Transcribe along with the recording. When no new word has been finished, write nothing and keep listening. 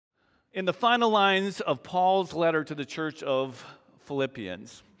In the final lines of Paul's letter to the church of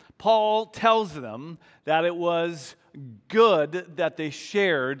Philippians, Paul tells them that it was good that they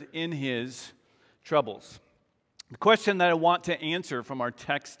shared in his troubles. The question that I want to answer from our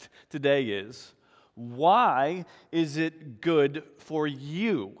text today is, why is it good for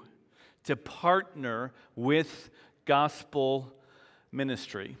you to partner with gospel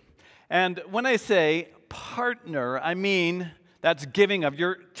ministry? And when I say partner, I mean that's giving of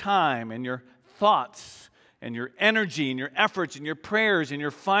your time and your thoughts and your energy and your efforts and your prayers and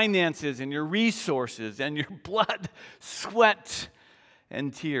your finances and your resources and your blood, sweat,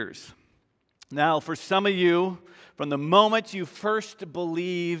 and tears. Now, for some of you, from the moment you first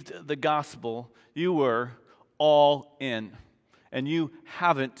believed the gospel, you were all in, and you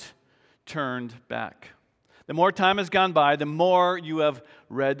haven't turned back. The more time has gone by, the more you have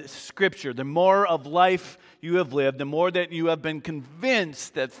read Scripture, the more of life you have lived, the more that you have been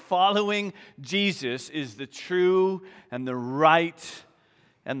convinced that following Jesus is the true and the right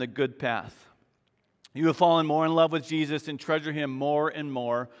and the good path. You have fallen more in love with Jesus and treasure Him more and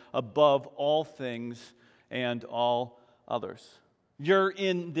more above all things and all others. You're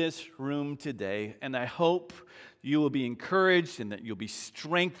in this room today, and I hope you will be encouraged and that you'll be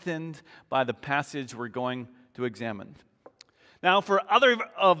strengthened by the passage we're going to examine. Now, for other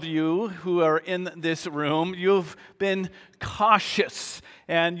of you who are in this room, you've been cautious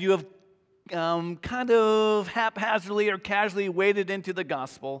and you have kind of haphazardly or casually waded into the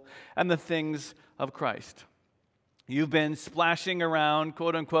gospel and the things of Christ. You've been splashing around,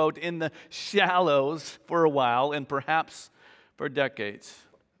 quote unquote, in the shallows for a while and perhaps for decades.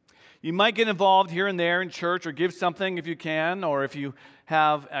 You might get involved here and there in church or give something if you can or if you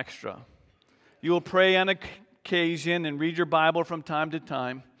have extra. You will pray on occasion and read your Bible from time to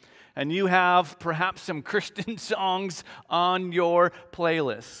time. And you have perhaps some Christian songs on your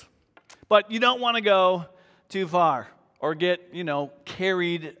playlist. But you don't want to go too far or get,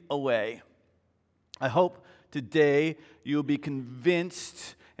 carried away. I hope today you'll be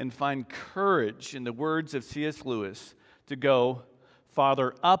convinced and find courage in the words of C.S. Lewis to go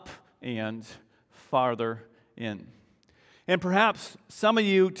farther up and farther in. And perhaps some of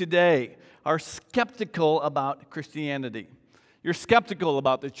you today are skeptical about Christianity. You're skeptical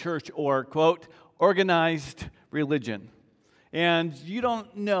about the church or, quote, organized religion. And you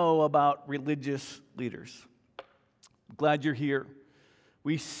don't know about religious leaders. I'm glad you're here.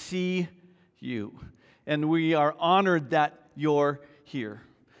 We see you. And we are honored that you're here.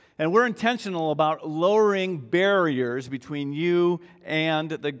 And we're intentional about lowering barriers between you and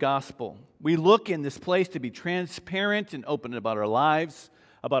the gospel. We look in this place to be transparent and open about our lives,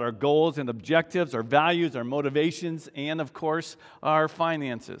 about our goals and objectives, our values, our motivations, and, of course, our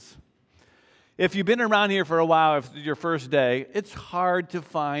finances. If you've been around here for a while, if it's your first day, it's hard to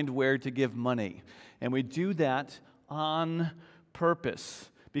find where to give money. And we do that on purpose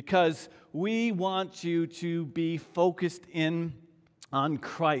because we want you to be focused in on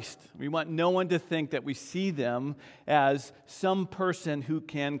Christ. We want no one to think that we see them as some person who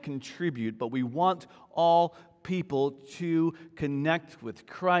can contribute, but we want all people to connect with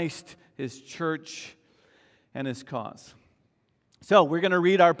Christ, His church, and His cause. So we're going to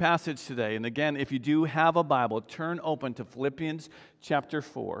read our passage today. And again, if you do have a Bible, turn open to Philippians chapter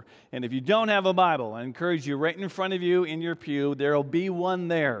 4. And if you don't have a Bible, I encourage you right in front of you in your pew, there will be one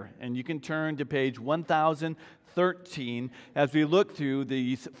there. And you can turn to page 1013 as we look through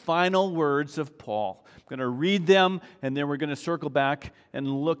these final words of Paul. I'm going to read them, and then we're going to circle back and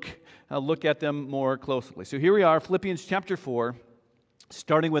look at them more closely. So here we are, Philippians chapter 4,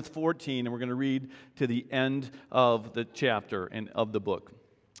 starting with 14, and we're going to read to the end of the chapter and of the book.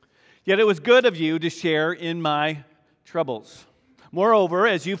 Yet it was good of you to share in my troubles. Moreover,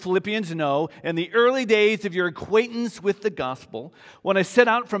 as you Philippians know, in the early days of your acquaintance with the gospel, when I set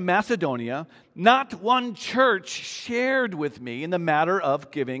out from Macedonia, not one church shared with me in the matter of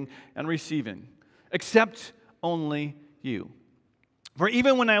giving and receiving, except only you. For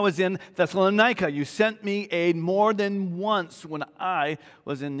even when I was in Thessalonica, you sent me aid more than once when I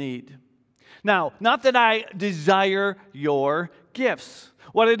was in need. Now, not that I desire your gifts.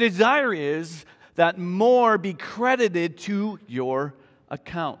 What I desire is that more be credited to your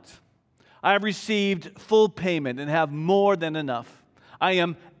account. I have received full payment and have more than enough. I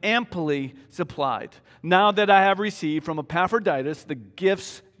am amply supplied, now that I have received from Epaphroditus the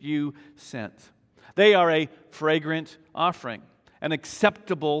gifts you sent. They are a fragrant offering, an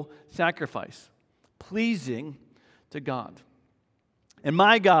acceptable sacrifice, pleasing to God. And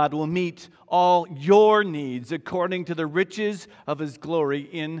my God will meet all your needs according to the riches of His glory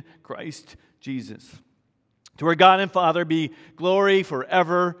in Christ Jesus. To our God and Father be glory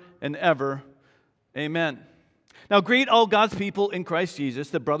forever and ever. Amen. Now greet all God's people in Christ Jesus.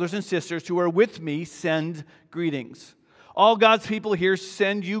 The brothers and sisters who are with me send greetings. All God's people here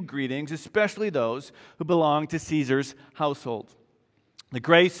send you greetings, especially those who belong to Caesar's household. The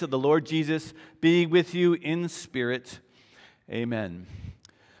grace of the Lord Jesus be with you in spirit. Amen.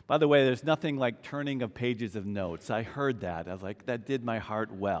 By the way, there's nothing like turning of pages of notes. I heard that. I was like, that did my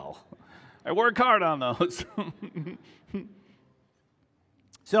heart well. I work hard on those.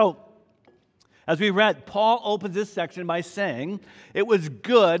 So, as we read, Paul opens this section by saying it was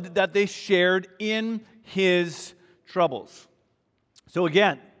good that they shared in his troubles. So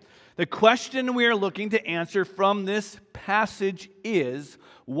again, the question we are looking to answer from this passage is,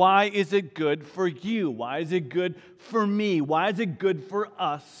 why is it good for you? Why is it good for me? Why is it good for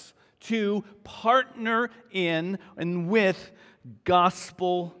us to partner in and with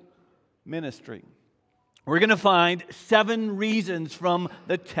gospel ministry? We're going to find 7 reasons from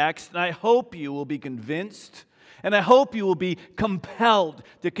the text, and I hope you will be convinced, and I hope you will be compelled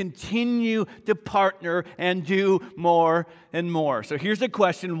to continue to partner and do more and more. So here's the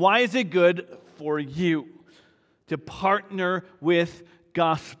question: why is it good for you to partner with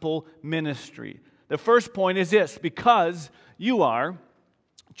gospel ministry? The first point is this: because you are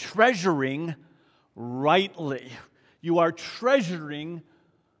treasuring rightly. You are treasuring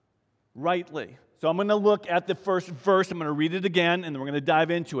rightly. So I'm going to look at the first verse. I'm going to read it again, and then we're going to dive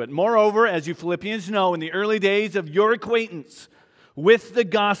into it. Moreover, as you Philippians know, in the early days of your acquaintance with the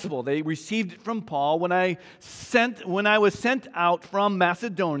gospel, they received it from Paul. When I was sent out from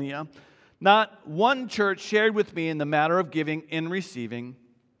Macedonia, not one church shared with me in the matter of giving and receiving,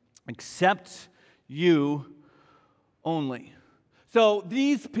 except you only. So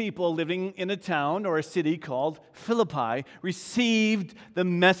these people living in a town or a city called Philippi received the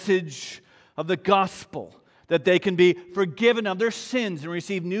message of the gospel, that they can be forgiven of their sins and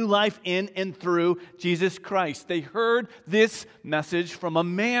receive new life in and through Jesus Christ. They heard this message from a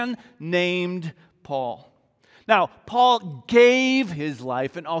man named Paul. Now, Paul gave his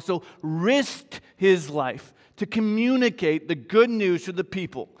life and also risked his life to communicate the good news to the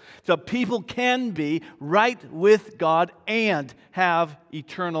people, so people can be right with God and have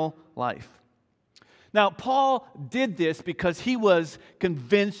eternal life. Now, Paul did this because he was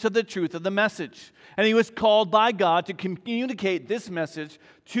convinced of the truth of the message, and he was called by God to communicate this message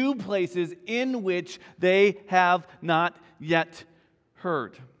to places in which they have not yet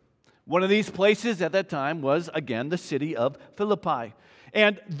heard. One of these places at that time was, again, the city of Philippi.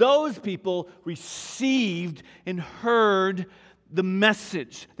 And those people received and heard the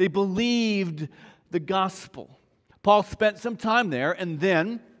message. They believed the gospel. Paul spent some time there, and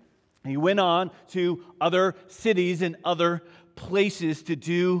then he went on to other cities and other places to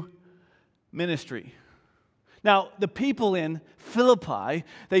do ministry. Now, the people in Philippi,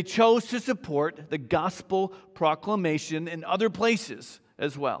 they chose to support the gospel proclamation in other places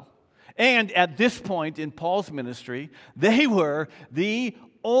as well. And at this point in Paul's ministry, they were the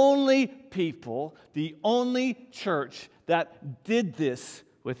only people, the only church that did this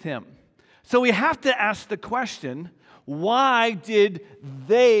with him. So we have to ask the question, why did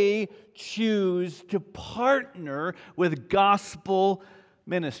they choose to partner with gospel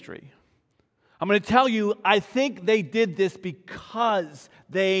ministry? I'm going to tell you, I think they did this because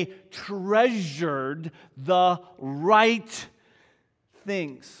they treasured the right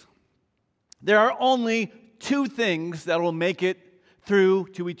things. There are only 2 things that will make it through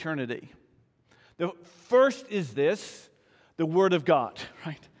to eternity. The first is this: the Word of God,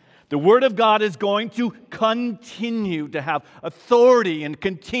 right? The Word of God is going to continue to have authority and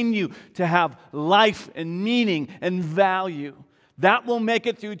continue to have life and meaning and value. That will make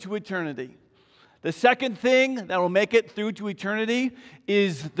it through to eternity. The second thing that will make it through to eternity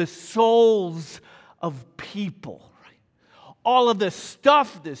is the souls of people. All of this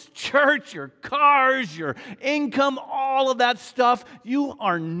stuff, this church, your cars, your income, all of that stuff, you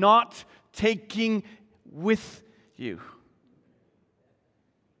are not taking with you.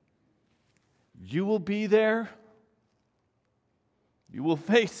 You will be there. You will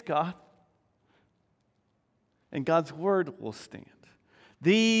face God. And God's word will stand.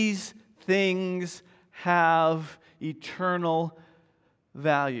 These things have eternal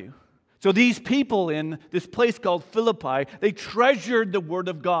value. So these people in this place called Philippi, they treasured the Word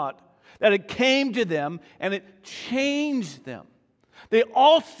of God, that it came to them and it changed them. They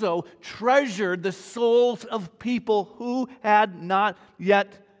also treasured the souls of people who had not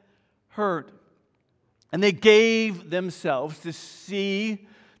yet heard. And they gave themselves to see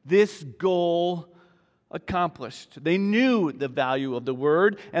this goal accomplished. They knew the value of the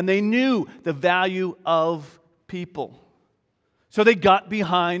Word, and they knew the value of people. So they got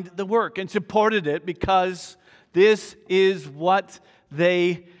behind the work and supported it because this is what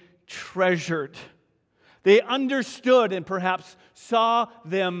they treasured. They understood and perhaps saw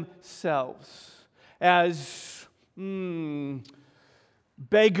themselves as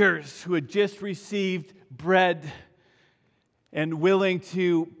beggars who had just received bread and willing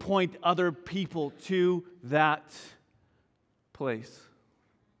to point other people to that place.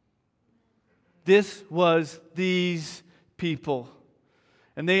 This was these people,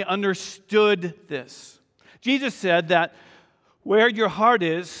 and they understood this. Jesus said that where your heart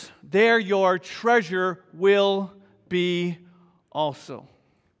is, there your treasure will be also.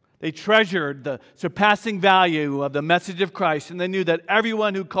 They treasured the surpassing value of the message of Christ, and they knew that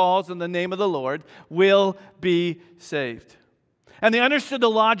everyone who calls on the name of the Lord will be saved. And they understood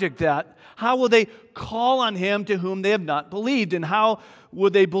the logic that how will they call on Him to whom they have not believed? And how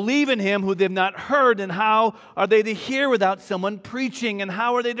would they believe in Him who they have not heard? And how are they to hear without someone preaching? And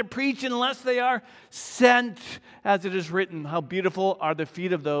how are they to preach unless they are sent? As it is written, how beautiful are the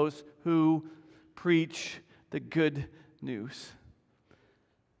feet of those who preach the good news.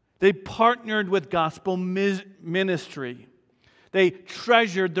 They partnered with gospel ministry. They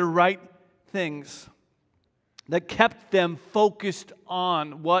treasured the right things that kept them focused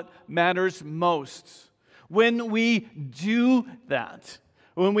on what matters most. When we do that,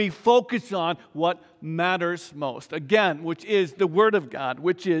 when we focus on what matters most, again, which is the Word of God,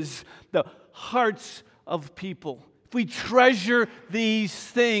 which is the hearts of people. If we treasure these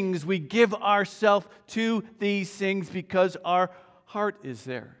things, we give ourselves to these things because our heart is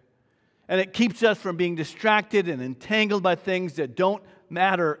there. And it keeps us from being distracted and entangled by things that don't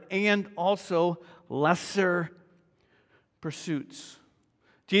matter, and also lesser pursuits.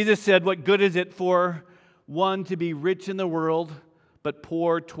 Jesus said, what good is it for one to be rich in the world, but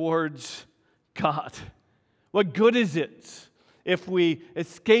poor towards God? What good is it if we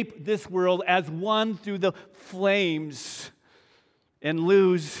escape this world as one through the flames and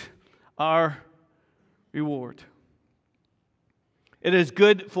lose our reward? It is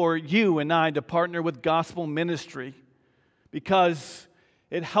good for you and I to partner with gospel ministry because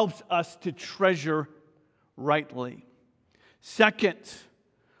it helps us to treasure rightly. Second,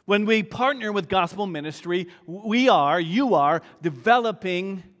 when we partner with gospel ministry, you are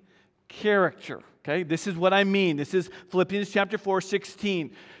developing character. Okay, this is what I mean. This is Philippians chapter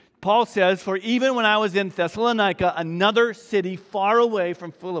 4:16. Paul says, for even when I was in Thessalonica, another city far away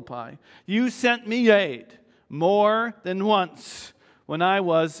from Philippi, you sent me aid more than once when I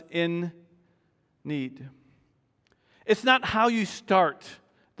was in need. It's not how you start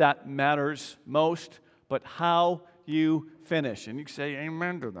that matters most, but how you finish. And you say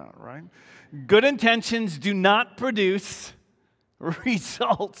amen to that, right? Good intentions do not produce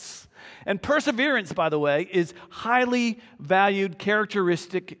results. And perseverance, by the way, is highly valued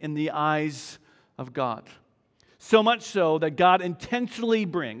characteristic in the eyes of God. So much so that God intentionally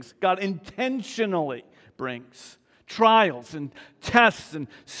brings trials and tests and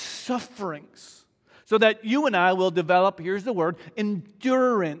sufferings so that you and I will develop, here's the word,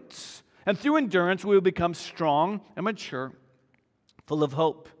 endurance. And through endurance, we will become strong and mature, full of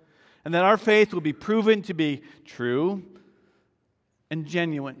hope. And that our faith will be proven to be true and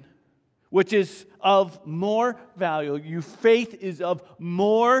genuine, which is of more value. Your faith is of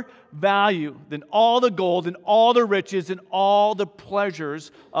more value than all the gold and all the riches and all the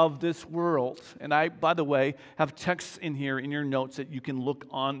pleasures of this world. And I, by the way, have texts in here in your notes that you can look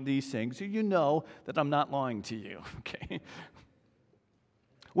on these things so you know that I'm not lying to you, okay?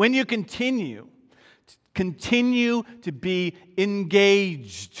 When you continue to be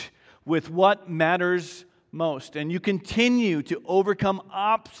engaged with what matters most, and you continue to overcome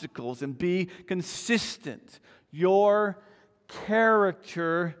obstacles and be consistent, your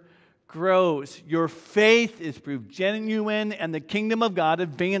character grows. Your faith is proved genuine, and the kingdom of God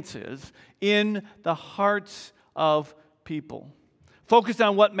advances in the hearts of people. Focus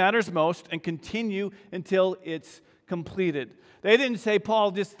on what matters most and continue until it's completed. They didn't say,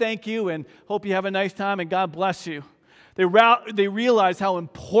 Paul, just thank you and hope you have a nice time and God bless you. They realized how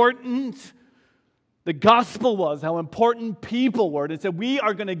important the gospel was, how important people were. They said, we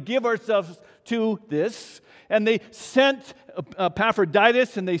are going to give ourselves to this. And they sent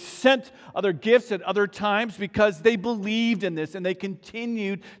Epaphroditus and they sent other gifts at other times because they believed in this and they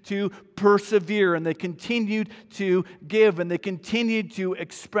continued to persevere and they continued to give and they continued to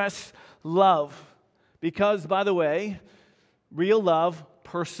express love. Because, by the way, real love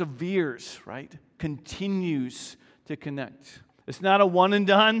perseveres, right? Continues to connect. It's not a one and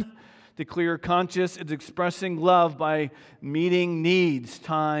done. To clear conscience, it's expressing love by meeting needs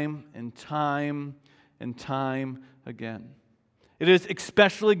time and time and time again. It is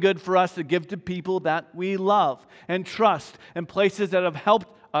especially good for us to give to people that we love and trust, and places that have helped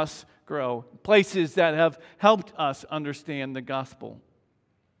us grow, places that have helped us understand the gospel.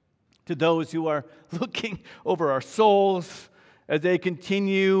 To those who are looking over our souls as they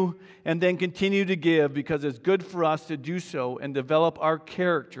continue to give, because it's good for us to do so and develop our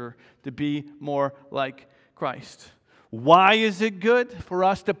character to be more like Christ. Why is it good for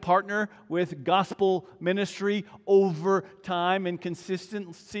us to partner with gospel ministry over time and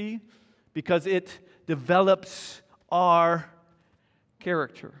consistency? Because it develops our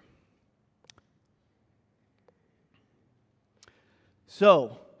character.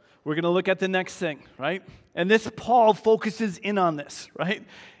 So, we're going to look at the next thing, right? And this, Paul focuses in on this, right?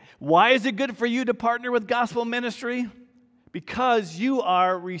 Why is it good for you to partner with gospel ministry? Because you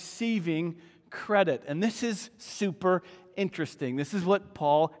are receiving credit. And this is super interesting. This is what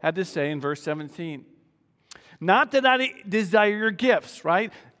Paul had to say in verse 17. Not that I desire your gifts,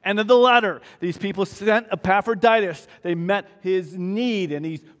 right? End of the letter. These people sent Epaphroditus. They met his need, and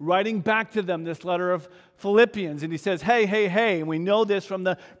he's writing back to them this letter of Philippians. And he says, hey. And we know this from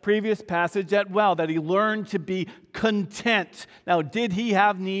the previous passage as well, that he learned to be content. Now, did he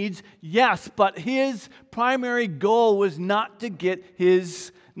have needs? Yes, but his primary goal was not to get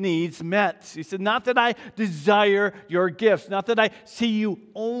his needs met. He said, not that I desire your gifts, not that I see you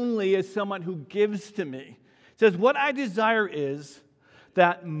only as someone who gives to me. He says, what I desire is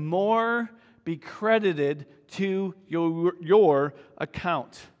that more be credited to your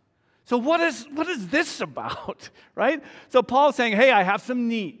account. So what is this about, right? So Paul's saying, hey, I have some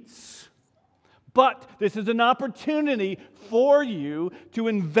needs, but this is an opportunity for you to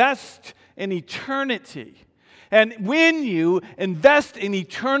invest in eternity. And when you invest in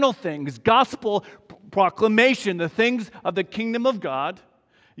eternal things, gospel proclamation, the things of the kingdom of God,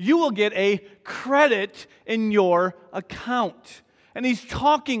 you will get a credit in your account. And he's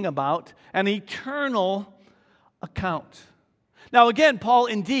talking about an eternal account. Now again, Paul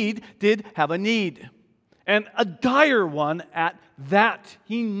indeed did have a need, and a dire one at that.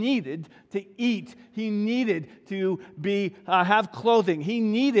 He needed to eat. He needed to have clothing. He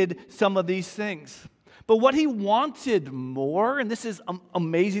needed some of these things. But what he wanted more, and this is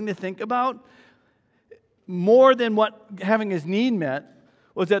amazing to think about, more than what having his need met,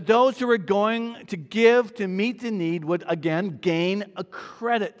 was that those who were going to give to meet the need would again gain a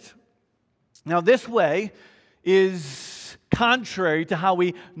credit. Now this way is contrary to how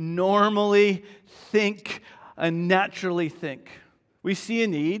we normally think and naturally think. We see a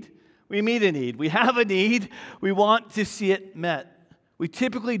need, we meet a need. We have a need, we want to see it met. We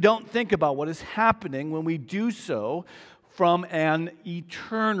typically don't think about what is happening when we do so from an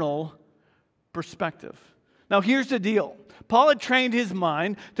eternal perspective. Now here's the deal. Paul had trained his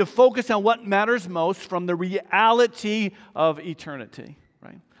mind to focus on what matters most from the reality of eternity.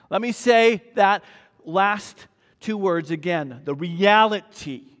 Right? Let me say that last two words again. The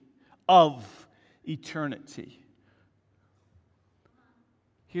reality of eternity.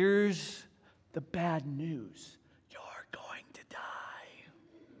 Here's the bad news. You're going to die.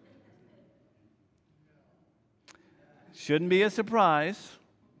 Shouldn't be a surprise.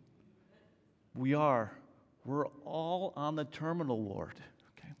 We're all on the terminal ward.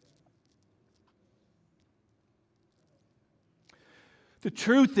 Okay? The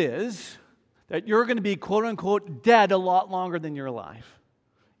truth is that you're going to be, quote unquote, dead a lot longer than you're alive.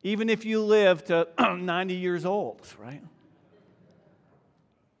 Even if you live to 90 years old, right?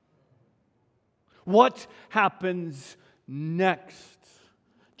 What happens next?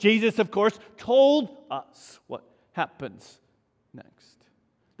 Jesus, of course, told us what happens next.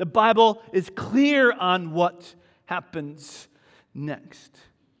 The Bible is clear on what happens next.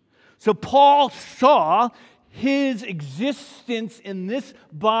 So Paul saw his existence in this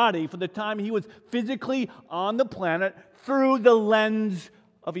body for the time he was physically on the planet through the lens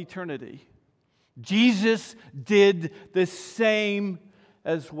of eternity. Jesus did the same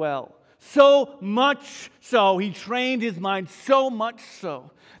as well. So much so, he trained his mind so much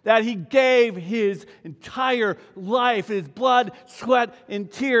so that he gave his entire life, his blood, sweat,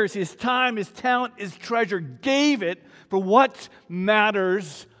 and tears, his time, his talent, his treasure, gave it for what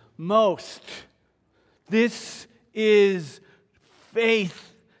matters most. This is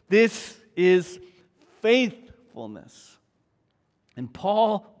faith. This is faithfulness. And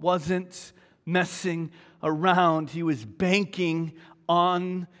Paul wasn't messing around. He was banking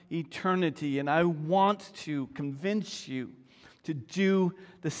on eternity. And I want to convince you to do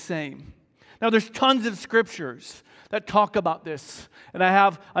the same. Now, there's tons of scriptures that talk about this. And I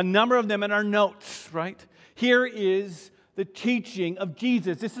have a number of them in our notes, right? Here is the teaching of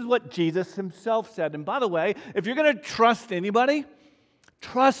Jesus. This is what Jesus himself said. And by the way, if you're going to trust anybody,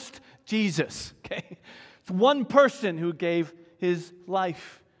 trust Jesus. Okay? It's one person who gave his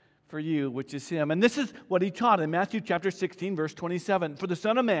life for you, which is him. And this is what he taught in Matthew chapter 16, verse 27. For the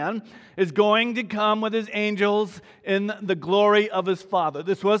Son of Man is going to come with his angels in the glory of his Father.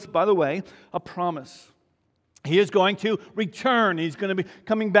 This was, by the way, a promise. He is going to return. He's going to be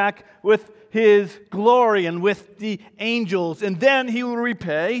coming back with his glory and with the angels. And then he will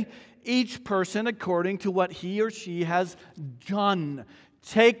repay each person according to what he or she has done.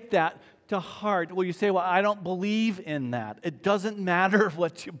 Take that to heart. Well, you say, well, I don't believe in that. It doesn't matter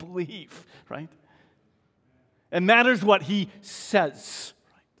what you believe, right? It matters what he says.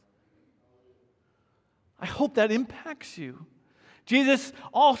 I hope that impacts you. Jesus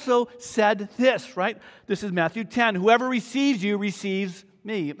also said this, right? This is Matthew 10. Whoever receives you receives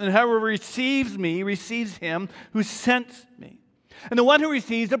me. And whoever receives me receives him who sent me. And the one who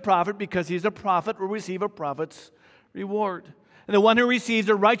receives a prophet because he's a prophet will receive a prophet's reward. And the one who receives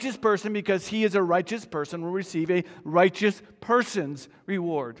a righteous person because he is a righteous person will receive a righteous person's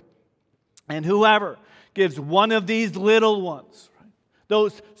reward. And whoever gives one of these little ones,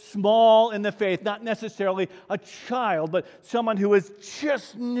 those small in the faith, not necessarily a child, but someone who is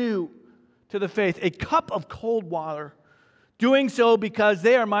just new to the faith, a cup of cold water, doing so because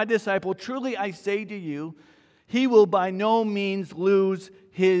they are my disciple, truly I say to you, he will by no means lose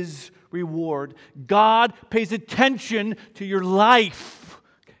his reward. God pays attention to your life,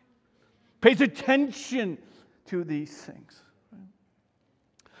 pays attention to these things.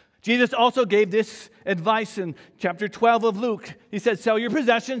 Jesus also gave this advice in chapter 12 of Luke. He said, sell your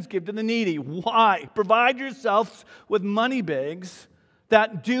possessions, give to the needy. Why? Provide yourselves with money bags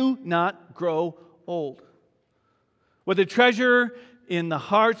that do not grow old. With a treasure in the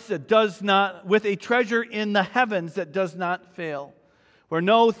hearts that does not, with a treasure in the heavens that does not fail, where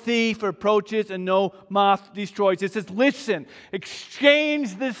no thief approaches and no moth destroys. It says, listen,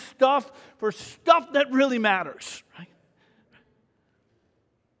 exchange this stuff for stuff that really matters, right?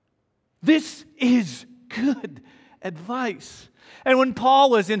 This is good advice. And when Paul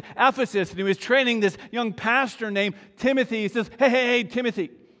was in Ephesus and he was training this young pastor named Timothy, he says, hey,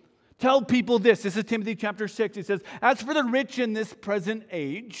 Timothy, tell people this. This is Timothy chapter 6. He says, as for the rich in this present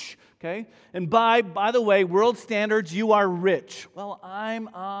age, okay, and by the way, world standards, you are rich. Well, I'm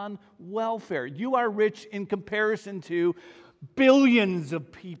on welfare. You are rich in comparison to billions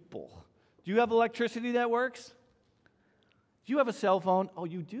of people. Do you have electricity that works? Do you have a cell phone? Oh,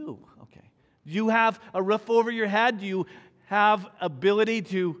 you do. Okay. Do you have a roof over your head? Do you have ability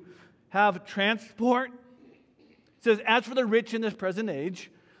to have transport? It says, as for the rich in this present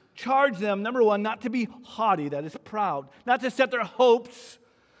age, charge them, number one, not to be haughty, that is proud, not to set their hopes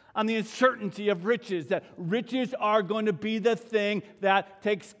on the uncertainty of riches, that riches are going to be the thing that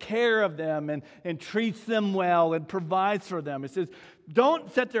takes care of them and treats them well and provides for them. It says,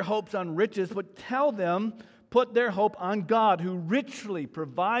 don't set their hopes on riches, but tell them, put their hope on God, who richly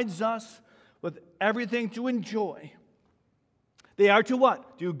provides us with everything to enjoy. They are to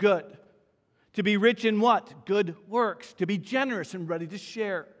what? Do good. To be rich in what? Good works. To be generous and ready to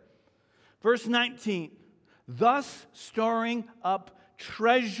share. Verse 19, thus storing up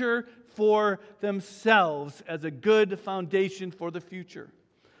treasure for themselves as a good foundation for the future,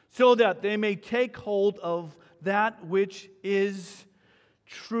 so that they may take hold of that which is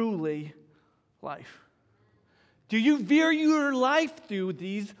truly life. Do you view your life through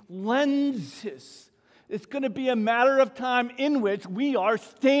these lenses? It's going to be a matter of time in which we are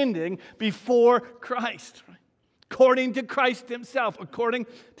standing before Christ, right? According to Christ himself, according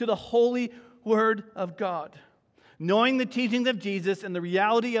to the holy word of God. Knowing the teachings of Jesus and the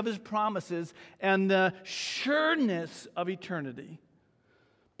reality of his promises and the sureness of eternity,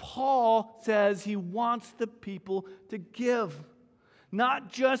 Paul says he wants the people to give.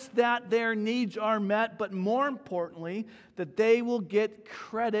 Not just that their needs are met, but more importantly, that they will get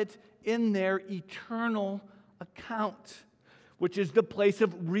credit in their eternal account, which is the place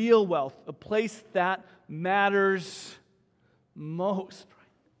of real wealth, a place that matters most.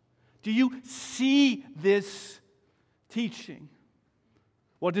 Do you see this teaching?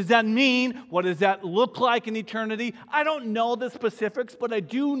 What does that mean? What does that look like in eternity? I don't know the specifics, but I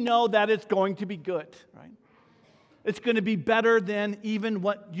do know that it's going to be good, right? It's going to be better than even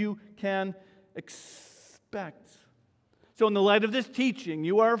what you can expect. So in the light of this teaching,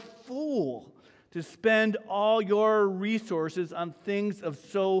 you are a fool to spend all your resources on things of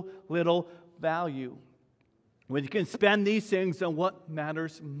so little value, when you can spend these things on what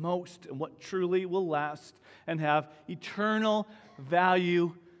matters most and what truly will last and have eternal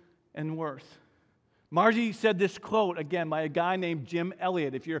value and worth. Margie said this quote, again, by a guy named Jim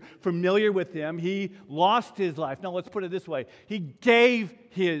Elliot. If you're familiar with him, he lost his life. No, let's put it this way. He gave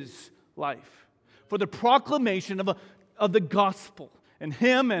his life for the proclamation of the gospel. And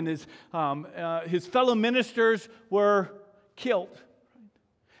him and his fellow ministers were killed.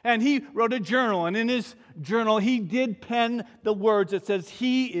 And he wrote a journal, and in his journal, he did pen the words that says,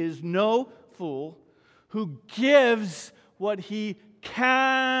 "He is no fool who gives what he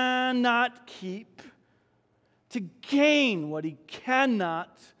cannot keep to gain what he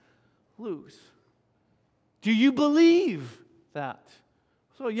cannot lose." Do you believe that?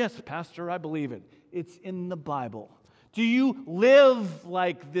 So, yes, Pastor, I believe it. It's in the Bible. Do you live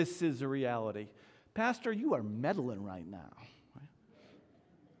like this is a reality? Pastor, you are meddling right now.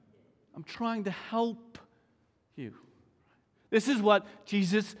 I'm trying to help you. This is what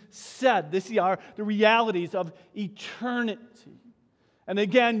Jesus said. These are the realities of eternity. And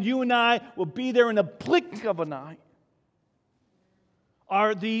again, you and I will be there in a blink of an eye.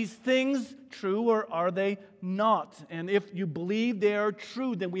 Are these things true or are they not? And if you believe they are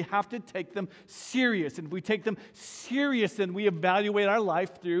true, then we have to take them serious. And if we take them serious, then we evaluate our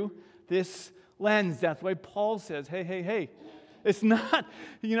life through this lens. That's why Paul says, hey. It's not,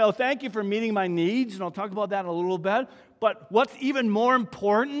 thank you for meeting my needs, and I'll talk about that in a little bit. But what's even more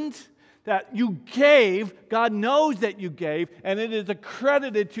important, that you gave, God knows that you gave, and it is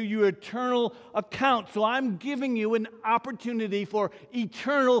accredited to your eternal account. So I'm giving you an opportunity for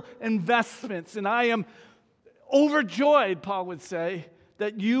eternal investments. And I am overjoyed, Paul would say,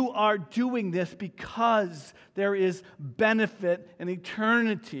 that you are doing this because there is benefit and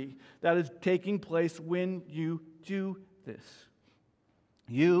eternity that is taking place when you do this.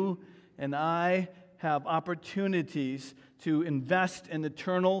 You and I have opportunities to invest in the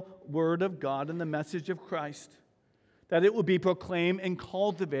eternal Word of God and the message of Christ, that it will be proclaimed and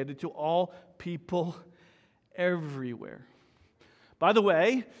cultivated to all people everywhere. By the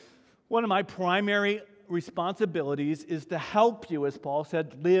way, one of my primary responsibilities is to help you, as Paul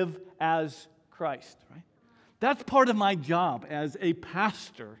said, live as Christ. Right? That's part of my job as a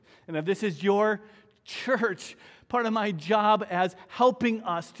pastor. And if this is your church, part of my job as helping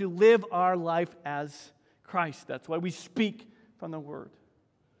us to live our life as Christ. That's why we speak from the Word.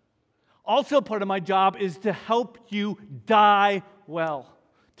 Also, part of my job is to help you die well.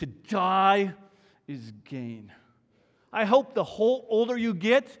 To die is gain. I hope the whole older you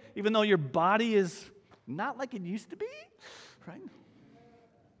get, even though your body is not like it used to be, right?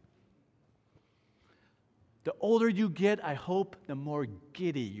 The older you get, I hope the more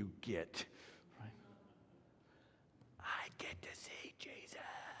giddy you get. Get to see Jesus.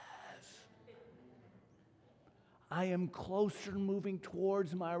 I am closer moving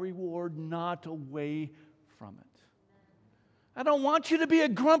towards my reward, not away from it. I don't want you to be a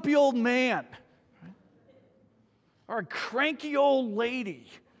grumpy old man, right? Or a cranky old lady,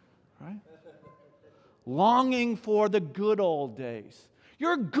 right? Longing for the good old days.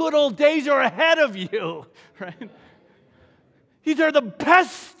 Your good old days are ahead of you, right? These are the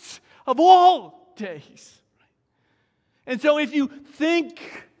best of all days. And so if you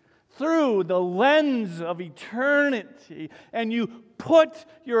think through the lens of eternity and you put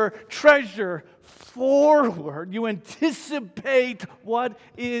your treasure forward, you anticipate what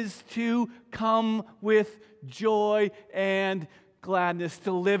is to come with joy and gladness.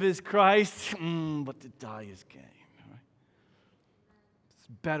 To live as Christ, but to die is gain. It's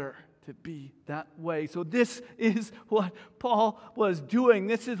better to be that way. So this is what Paul was doing.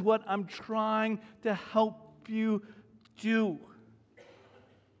 This is what I'm trying to help you do.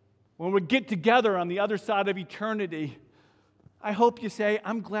 When we get together on the other side of eternity, I hope you say,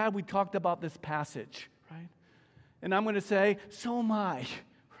 I'm glad we talked about this passage, right? And I'm going to say, so am I, right?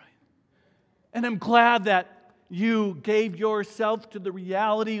 And I'm glad that you gave yourself to the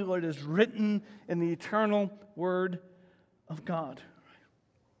reality of what is written in the eternal Word of God.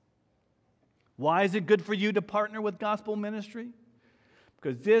 Why is it good for you to partner with gospel ministry?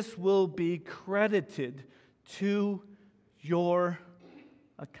 Because this will be credited to your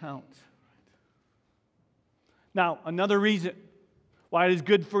account. Now, another reason why it is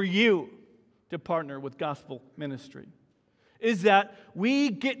good for you to partner with gospel ministry is that we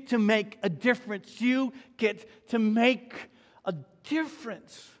get to make a difference. You get to make a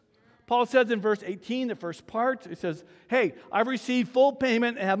difference. Paul says in verse 18, the first part, it says, hey, I've received full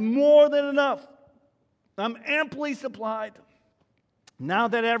payment and have more than enough. I'm amply supplied. Now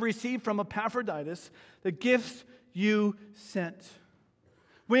that I've received from Epaphroditus the gifts you sent.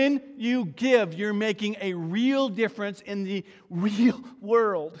 When you give, you're making a real difference in the real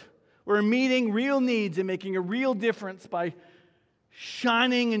world. We're meeting real needs and making a real difference by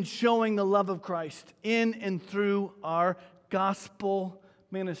shining and showing the love of Christ in and through our gospel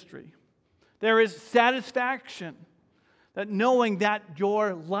ministry. There is satisfaction that knowing that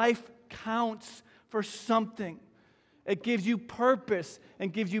your life counts for something. It gives you purpose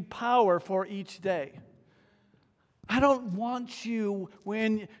and gives you power for each day. I don't want you,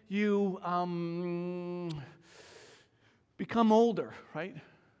 when you become older, right?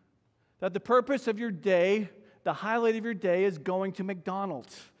 That the purpose of your day, the highlight of your day, is going to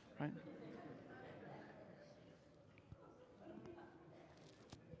McDonald's, right?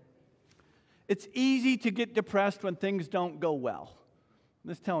 It's easy to get depressed when things don't go well.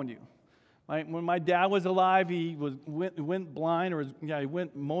 I'm just telling you. Right? When my dad was alive, he went blind, he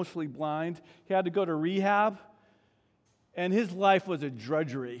went mostly blind. He had to go to rehab, and his life was a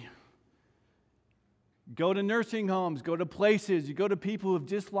drudgery. Go to nursing homes, go to places, you go to people who have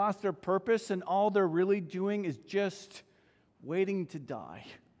just lost their purpose, and all they're really doing is just waiting to die.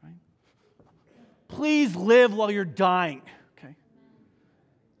 Right? Please live while you're dying. Okay? I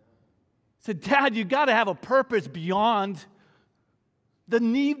said, Dad, you got to have a purpose beyond the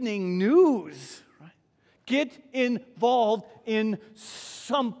evening news. Right? Get involved in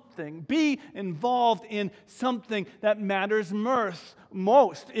something. Be involved in something that matters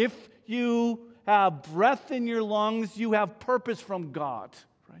most. If you have breath in your lungs, you have purpose from God.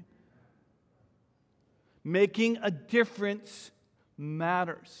 Right? Making a difference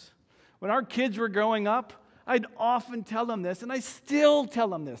matters. When our kids were growing up, I'd often tell them this, and I still tell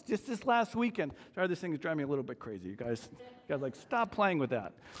them this. Just this last weekend. Sorry, this thing is driving me a little bit crazy. You guys like, stop playing with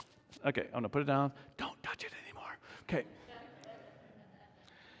that. Okay, I'm going to put it down. Don't touch it anymore. Okay.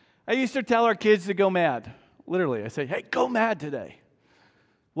 I used to tell our kids to go mad. Literally, I say, hey, go mad today.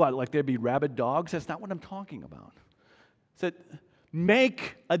 What, like they'd be rabid dogs? That's not what I'm talking about. I said,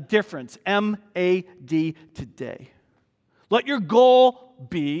 make a difference. M-A-D, today. Let your goal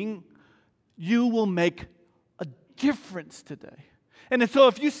be, you will make a difference today. And so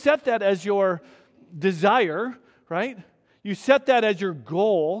if you set that as your desire, right? You set that as your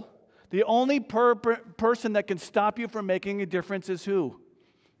goal, the only person that can stop you from making a difference is who?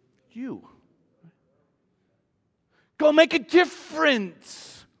 You. Go make a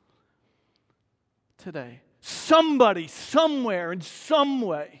difference today. Somebody, somewhere, in some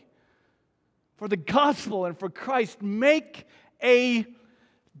way, for the gospel and for Christ, make a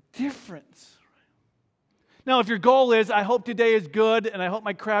difference. Now, if your goal is, I hope today is good and I hope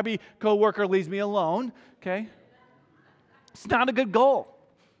my crabby coworker leaves me alone, okay? It's not a good goal.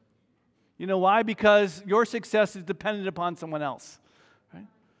 You know why? Because your success is dependent upon someone else. Right?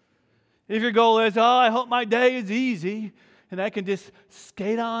 If your goal is, I hope my day is easy and I can just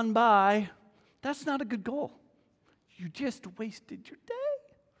skate on by, that's not a good goal. You just wasted your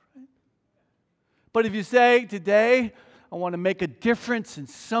day. Right? But if you say, today, I want to make a difference in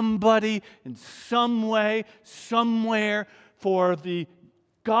somebody, in some way, somewhere, for the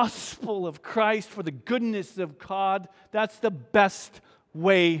gospel of Christ, for the goodness of God, that's the best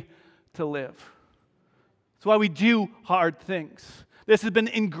way to live. That's why we do hard things. This has been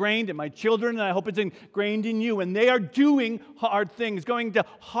ingrained in my children, and I hope it's ingrained in you. And they are doing hard things, going to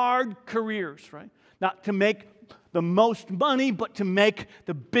hard careers, right? Not to make the most money, but to make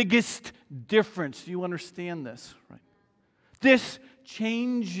the biggest difference. Do you understand this, right? This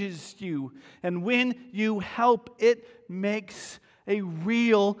changes you. And when you help, it makes a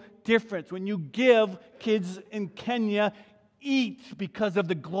real difference. When you give, kids in Kenya eat because of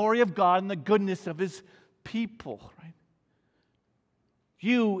the glory of God and the goodness of His people, right?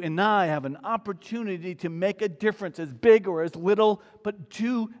 You and I have an opportunity to make a difference, as big or as little, but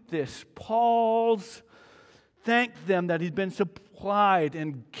do this. Paul's thanked them that he's been supplied,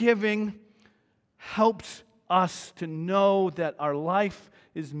 and giving helps us to know that our life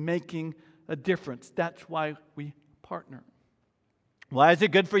is making a difference. That's why we partner. Why is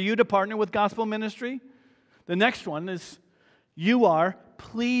it good for you to partner with gospel ministry? The next one is you are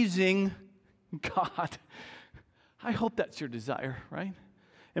pleasing God. I hope that's your desire, right?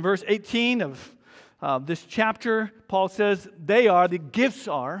 In verse 18 of this chapter, Paul says, the gifts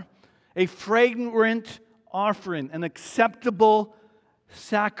are a fragrant offering, an acceptable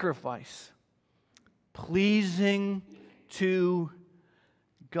sacrifice, pleasing to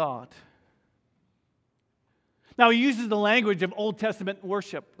God. Now, he uses the language of Old Testament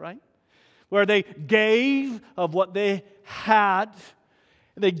worship, right? Where they gave of what they had,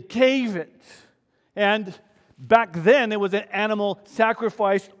 they gave it. And back then, it was an animal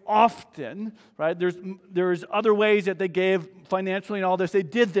sacrificed often, right? There's other ways that they gave financially and all this. They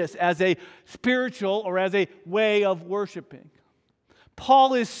did this as a spiritual or as a way of worshiping.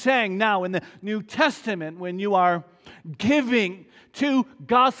 Paul is saying now in the New Testament, when you are giving to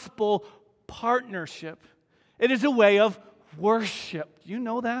gospel partnership. It is a way of worship. You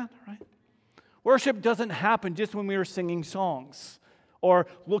know that, right? Worship doesn't happen just when we are singing songs or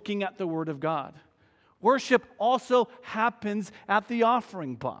looking at the Word of God. Worship also happens at the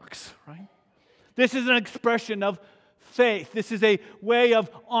offering box, right? This is an expression of faith. This is a way of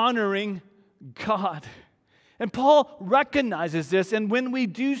honoring God. And Paul recognizes this, and when we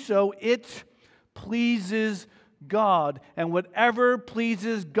do so, it pleases God. And whatever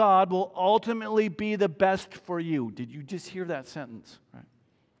pleases God will ultimately be the best for you. Did you just hear that sentence? Right?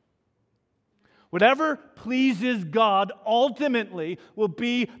 Whatever pleases God ultimately will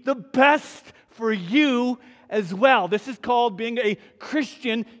be the best for you as well. This is called being a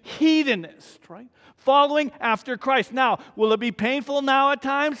Christian hedonist, right? Following after Christ. Now, will it be painful now at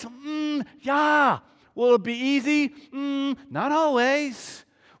times? Yeah. Will it be easy? Not always.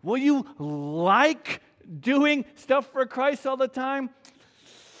 Will you like doing stuff for Christ all the time?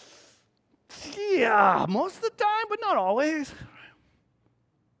 Yeah, most of the time, but not always.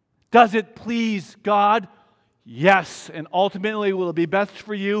 Does it please God? Yes. And ultimately, will it be best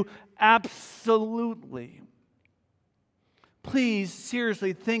for you? Absolutely. Please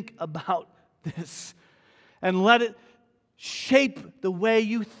seriously think about this and let it shape the way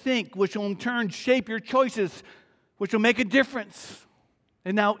you think, which will in turn shape your choices, which will make a difference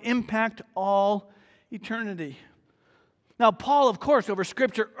and now impact all eternity. Now, Paul, of course, over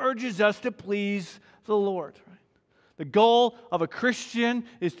Scripture urges us to please the Lord. Right? The goal of a Christian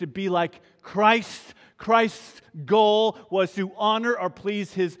is to be like Christ. Christ's goal was to honor or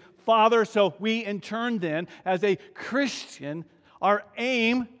please His Father. So we, in turn, then, as a Christian, our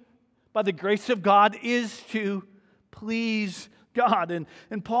aim, by the grace of God, is to please God.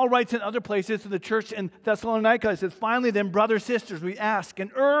 And Paul writes in other places to the church in Thessalonica, he says, finally then, brothers, sisters, we ask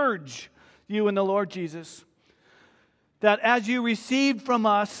and urge you in the Lord Jesus, that as you received from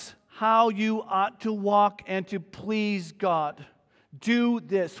us how you ought to walk and to please God, do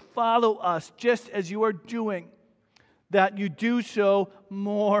this, follow us just as you are doing, that you do so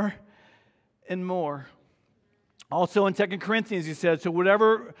more and more. Also in 2 Corinthians, he says, so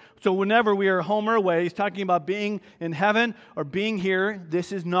whenever we are home or away, he's talking about being in heaven or being here.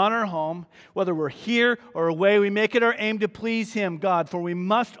 This is not our home. Whether we're here or away, we make it our aim to please Him, God. For we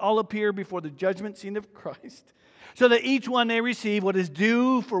must all appear before the judgment seat of Christ, so that each one may receive what is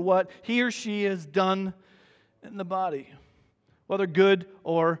due for what he or she has done in the body, whether good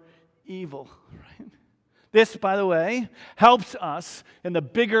or evil. Right? This, by the way, helps us in the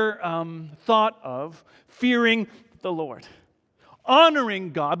bigger thought of fearing the Lord,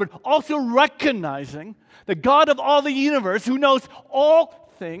 honoring God, but also recognizing the God of all the universe who knows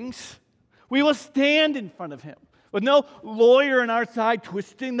all things. We will stand in front of Him with no lawyer on our side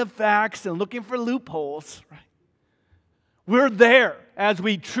twisting the facts and looking for loopholes. Right? We're there as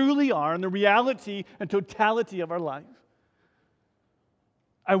we truly are in the reality and totality of our life.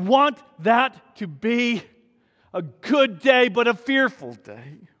 I want that to be a good day, but a fearful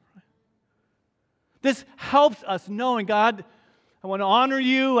day. This helps us knowing, God, I want to honor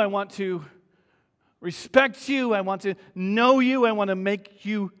you. I want to respect you. I want to know you. I want to make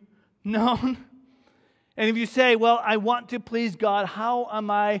you known. And if you say, well, I want to please God, how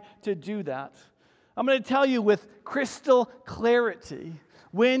am I to do that? I'm going to tell you with crystal clarity.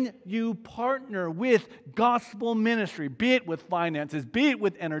 When you partner with gospel ministry, be it with finances, be it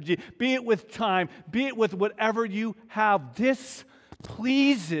with energy, be it with time, be it with whatever you have, this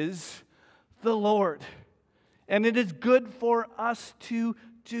pleases the Lord. And it is good for us to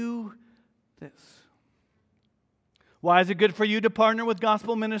do this. Why is it good for you to partner with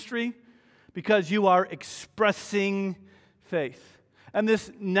gospel ministry? Because you are expressing faith. And this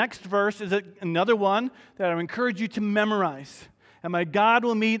next verse is another one that I encourage you to memorize. And my God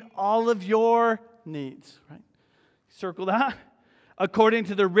will meet all of your needs. Right? Circle that. According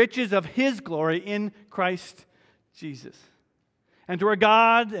to the riches of His glory in Christ Jesus. And to our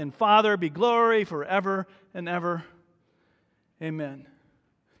God and Father be glory forever and ever. Amen.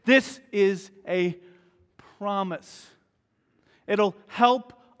 This is a promise. It'll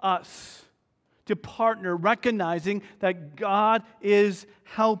help us to partner, recognizing that God is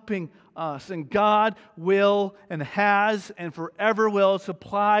helping us, and God will and has and forever will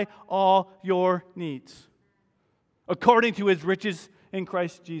supply all your needs according to His riches in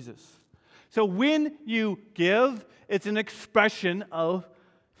Christ Jesus. So when you give, it's an expression of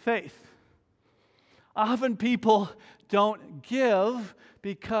faith. Often people don't give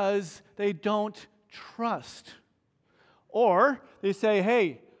because they don't trust. Or they say,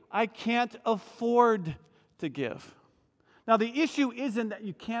 hey, I can't afford to give. Now, the issue isn't that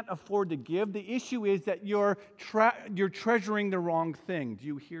you can't afford to give. The issue is that you're treasuring the wrong thing. Do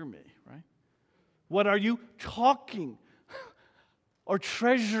you hear me, right? What are you talking or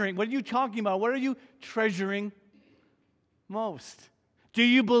treasuring? What are you talking about? What are you treasuring most? Do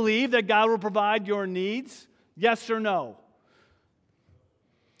you believe that God will provide your needs? Yes or no?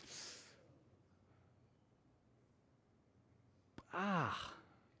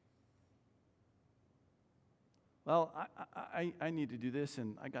 Well, I need to do this,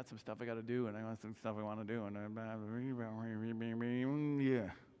 and I got some stuff I got to do, and I got some stuff I want to do, and yeah.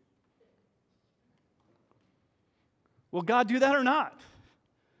 Will God do that or not?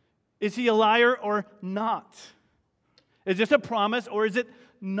 Is He a liar or not? Is this a promise or is it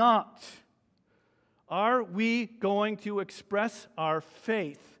not? Are we going to express our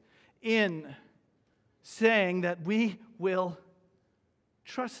faith in saying that we will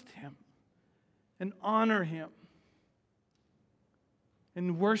trust Him and honor Him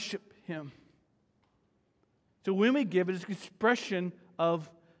and worship Him? So when we give, it is an expression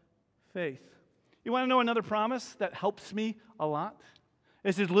of faith. You want to know another promise that helps me a lot?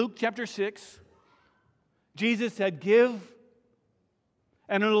 This is Luke chapter 6. Jesus said, give,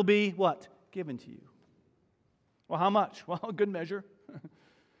 and it'll be what? Given to you. Well, how much? Well, a good measure.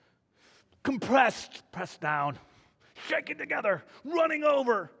 Compressed, pressed down, shaken together, running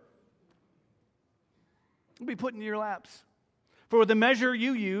over. It'll be put into your laps. For the measure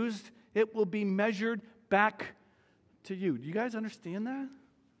you used, it will be measured back to you. Do you guys understand that?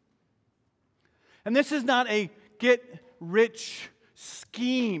 And this is not a get-rich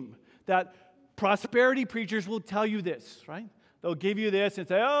scheme that prosperity preachers will tell you this, right? They'll give you this and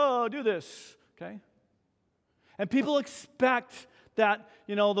say, oh, do this, okay? And people expect that,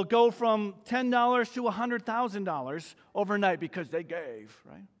 they'll go from $10 to $100,000 overnight because they gave,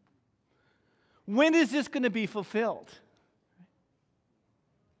 right? When is this going to be fulfilled?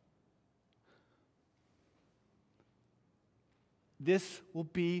 This will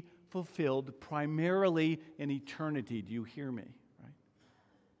be fulfilled primarily in eternity. Do you hear me? Right?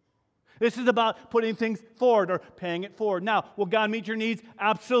 This is about putting things forward or paying it forward. Now, will God meet your needs?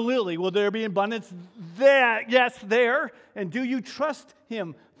 Absolutely. Will there be abundance? There. Yes, there. And do you trust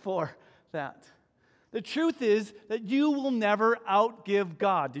Him for that? The truth is that you will never outgive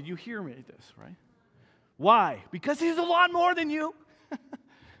God. Did you hear me this, right? Why? Because He's a lot more than you.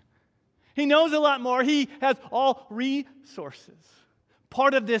 He knows a lot more. He has all resources.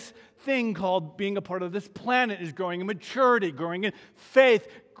 Part of this thing called being a part of this planet is growing in maturity, growing in faith,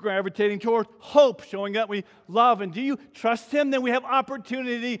 gravitating toward hope, showing that we love. And do you trust Him? Then we have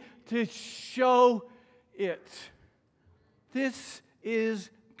opportunity to show it. This is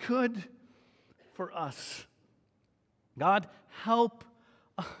good for us. God, help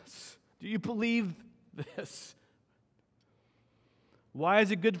us. Do you believe this? Why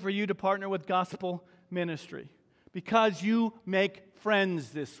is it good for you to partner with gospel ministry? Because you make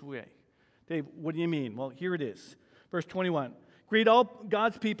friends this way. Dave, what do you mean? Well, here it is. Verse 21. Greet all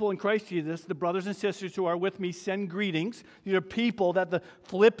God's people in Christ Jesus. The brothers and sisters who are with me send greetings. These are people that the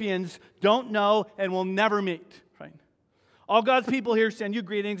Philippians don't know and will never meet. Right? All God's people here send you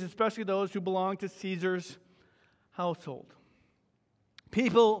greetings, especially those who belong to Caesar's household.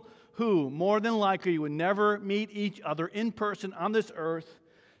 People who, more than likely, would never meet each other in person on this earth,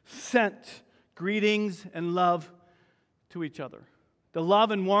 sent greetings and love to each other. The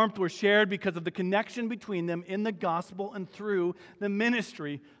love and warmth were shared because of the connection between them in the gospel and through the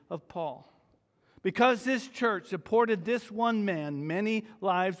ministry of Paul. Because this church supported this one man, many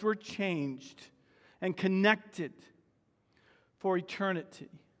lives were changed and connected for eternity.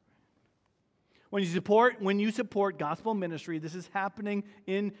 When you support gospel ministry, this is happening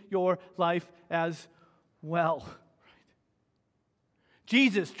in your life as well.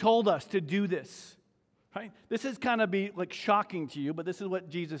 Jesus told us to do this. Right? This is kind of be like shocking to you, but this is what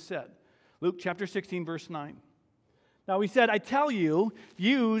Jesus said. Luke chapter 16, verse 9. Now He said, I tell you,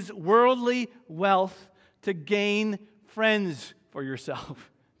 use worldly wealth to gain friends for yourself.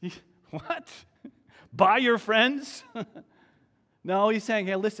 What? Buy your friends? No, He's saying,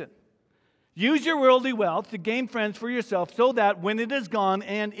 hey, listen. Use your worldly wealth to gain friends for yourself so that when it is gone,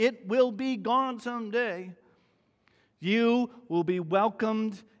 and it will be gone someday, you will be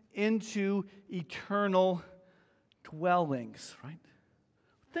welcomed into eternal dwellings, right?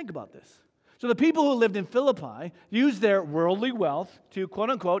 Think about this. So the people who lived in Philippi used their worldly wealth to,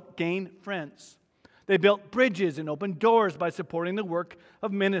 quote-unquote, gain friends. They built bridges and opened doors by supporting the work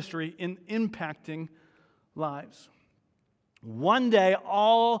of ministry in impacting lives. One day,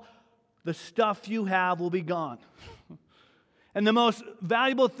 all the stuff you have will be gone. And the most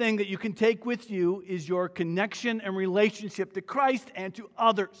valuable thing that you can take with you is your connection and relationship to Christ and to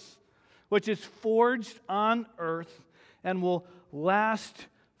others, which is forged on earth and will last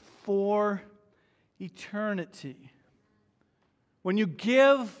for eternity. When you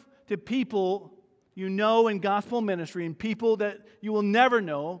give to people you know in gospel ministry and people that you will never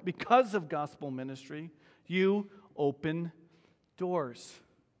know because of gospel ministry, you open doors.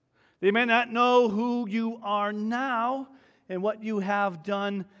 They may not know who you are now and what you have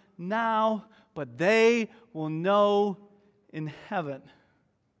done now, but they will know in heaven.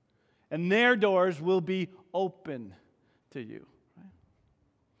 And their doors will be open to you. Right?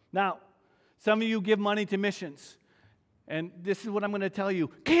 Now, some of you give money to missions. And this is what I'm going to tell you.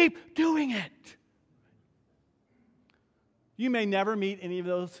 Keep doing it. You may never meet any of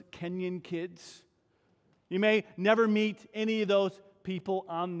those Kenyan kids. You may never meet any of those people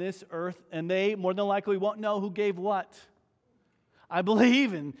on this earth, and they more than likely won't know who gave what. I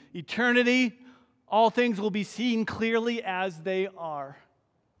believe in eternity, all things will be seen clearly as they are.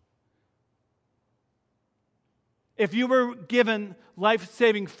 If you were given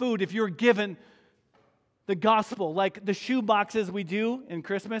life-saving food, if you were given the gospel, like the shoe boxes we do in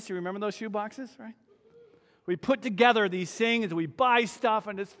Christmas, you remember those shoe boxes, right? We put together these things, we buy stuff,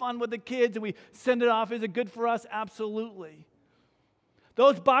 and it's fun with the kids, and we send it off. Is it good for us? Absolutely.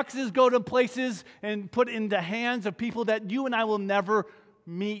 Those boxes go to places and put in the hands of people that you and I will never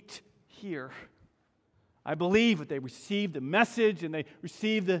meet here. I believe that they receive the message and they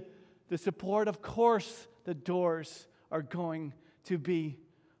receive the support. Of course, the doors are going to be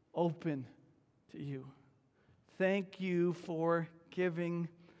open to you. Thank you for giving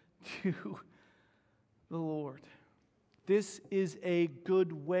to the Lord. This is a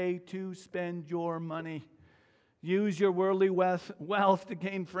good way to spend your money. Use your worldly wealth to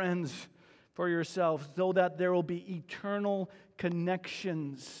gain friends for yourself so that there will be eternal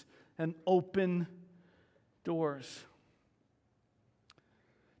connections and open doors.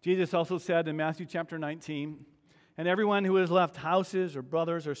 Jesus also said in Matthew chapter 19, and everyone who has left houses or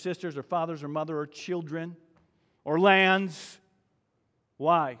brothers or sisters or fathers or mother or children or lands,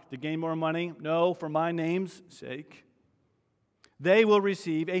 why? To gain more money? No, for my name's sake. They will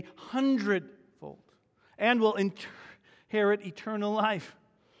receive 100-fold and will inherit eternal life.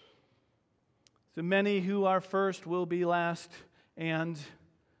 So many who are first will be last, and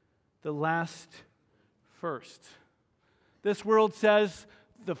the last first. This world says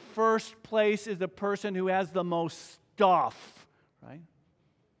the first place is the person who has the most stuff, right?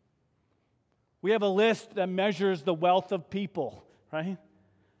 We have a list that measures the wealth of people, right?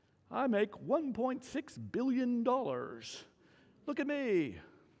 I make $1.6 billion. Look at me.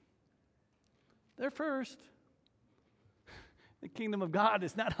 They're first. The kingdom of God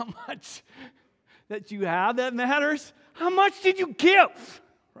is not how much that you have that matters. How much did you give?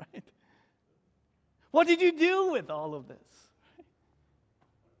 Right? What did you do with all of this?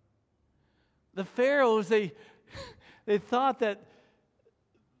 The pharaohs, they thought that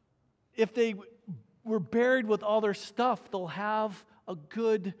if they were buried with all their stuff, they'll have a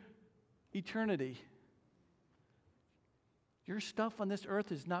good eternity. Your stuff on this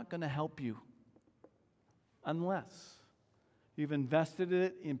earth is not going to help you unless you've invested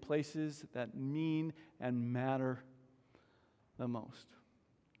it in places that mean and matter the most.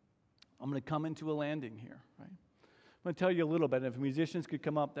 I'm going to come into a landing here, right? I'm going to tell you a little bit. If musicians could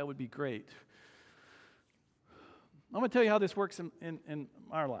come up, that would be great. I'm going to tell you how this works in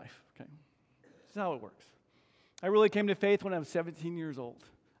our life, okay? This is how it works. I really came to faith when I was 17 years old.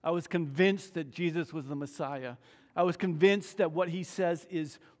 I was convinced that Jesus was the Messiah. I was convinced that what he says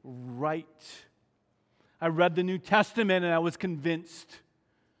is right. I read the New Testament and I was convinced.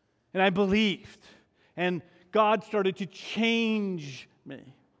 And I believed. And God started to change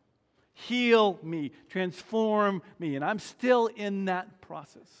me, heal me, transform me. And I'm still in that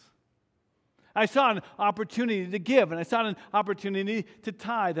process. I saw an opportunity to give, and I saw an opportunity to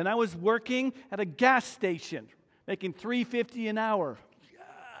tithe. And I was working at a gas station, making $3.50 an hour.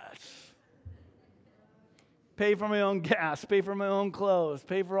 Yes. Pay for my own gas, pay for my own clothes,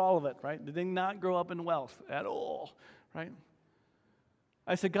 pay for all of it, right? They did not grow up in wealth at all, right?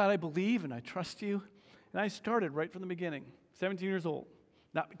 I said, God, I believe and I trust you. And I started right from the beginning, 17 years old.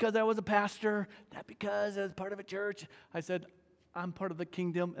 Not because I was a pastor, not because I was part of a church. I said, I'm part of the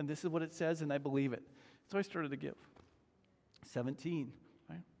kingdom, and this is what it says, and I believe it. So I started to give. 17,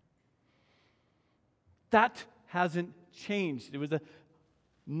 right? That hasn't changed. It was a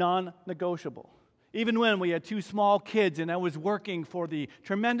non-negotiable. Even when we had two small kids, and I was working for the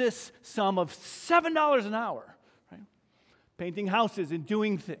tremendous sum of $7 an hour, right? Painting houses and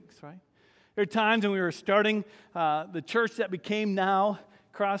doing things, right? There are times when we were starting the church that became now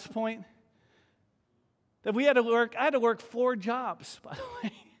Crosspoint, that I had to work 4 jobs, by the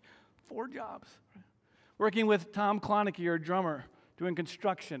way. 4 jobs. Working with Tom Kloneke, our drummer, doing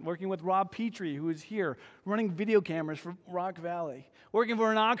construction. Working with Rob Petrie, who is here, running video cameras for Rock Valley. Working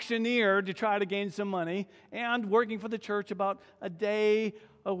for an auctioneer to try to gain some money. And working for the church about a day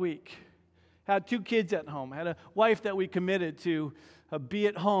a week. Had 2 kids at home. Had a wife that we committed to be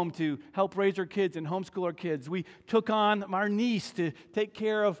at home to help raise our kids and homeschool our kids. We took on our niece to take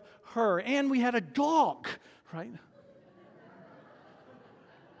care of her. And we had a dog, right?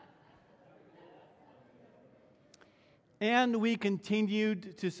 And we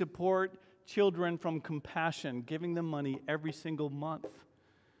continued to support children from compassion, giving them money every single month.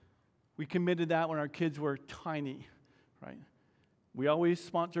 We committed that when our kids were tiny, right? We always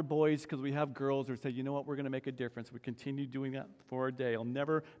sponsor boys because we have girls who say, you know what, we're going to make a difference. We continue doing that for a day. I'll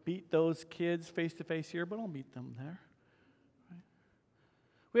never meet those kids face to face here, but I'll meet them there. Right?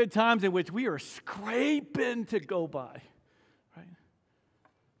 We had times in which we were scraping to go by, right?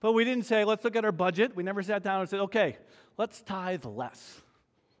 But we didn't say, let's look at our budget. We never sat down and said, okay, let's tithe less.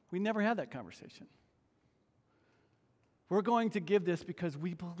 We never had that conversation. We're going to give this because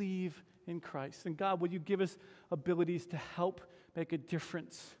we believe in Christ. And God, will you give us abilities to help make a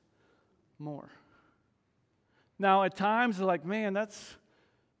difference more? Now, at times, they're like, man, that's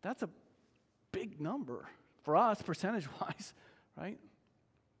a big number for us, percentage-wise, right?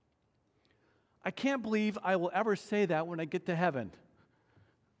 I can't believe I will ever say that when I get to heaven.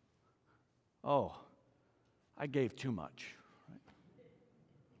 Oh, I gave too much. Right?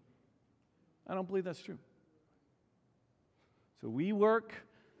 I don't believe that's true. So we work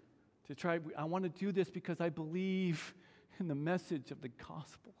to try. I want to do this because I believe in the message of the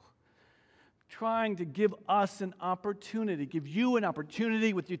gospel. Trying to give us an opportunity, give you an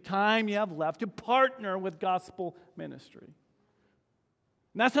opportunity with your time you have left to partner with gospel ministry.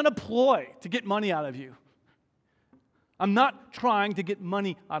 And that's not a ploy to get money out of you. I'm not trying to get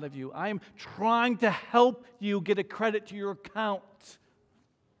money out of you. I am trying to help you get a credit to your account.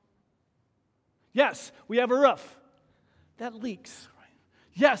 Yes, we have a roof. That leaks.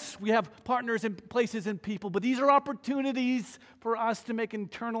 Yes, we have partners and places and people, but these are opportunities for us to make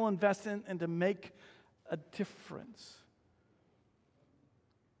internal investment and to make a difference.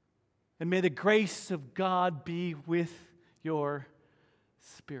 And may the grace of God be with your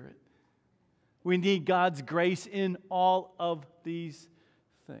spirit. We need God's grace in all of these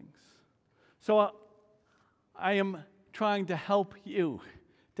things. So I am trying to help you,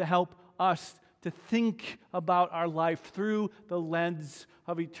 to help us to think about our life through the lens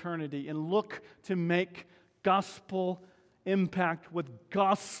of eternity and look to make gospel impact with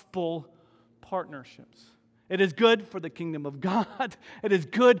gospel partnerships. It is good for the kingdom of God. It is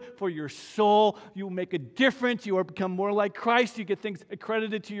good for your soul. You will make a difference. You will become more like Christ. You get things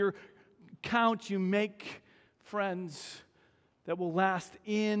accredited to your account. You make friends that will last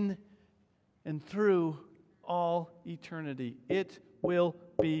in and through all eternity. It will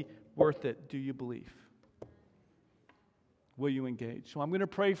be worth it. Do you believe? Will you engage? So I'm going to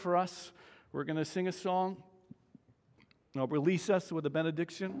pray for us. We're going to sing a song. I'll release us with a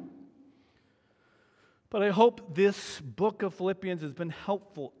benediction. But I hope this book of Philippians has been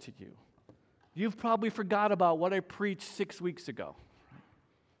helpful to you. You've probably forgot about what I preached 6 weeks ago.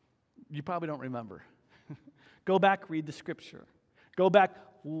 You probably don't remember. Go back, read the scripture. Go back,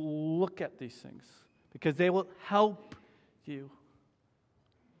 look at these things because they will help you.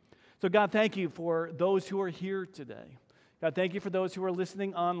 So God, thank you for those who are here today. God, thank you for those who are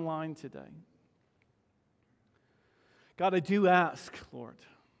listening online today. God, I do ask, Lord,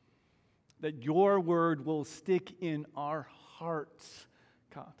 that your word will stick in our hearts,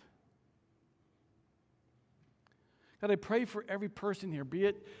 God. God, I pray for every person here, be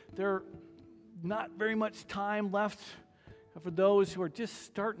it there not very much time left, for those who are just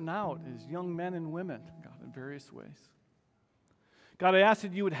starting out as young men and women, God, in various ways. God, I ask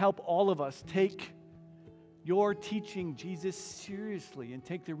that you would help all of us take your teaching, Jesus, seriously and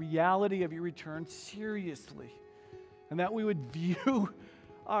take the reality of your return seriously. And that we would view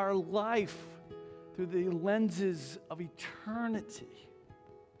our life through the lenses of eternity.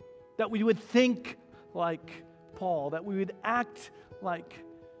 That we would think like Paul, that we would act like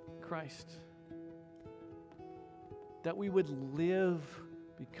Christ. That we would live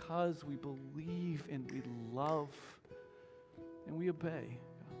because we believe and we love and we obey.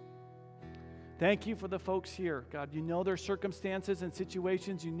 Thank you for the folks here. God, you know their circumstances and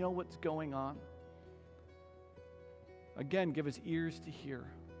situations. You know what's going on. Again, give us ears to hear.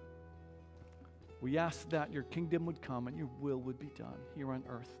 We ask that your kingdom would come and your will would be done here on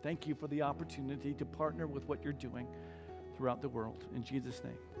earth. Thank you for the opportunity to partner with what you're doing throughout the world. In Jesus'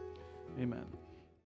 name, amen.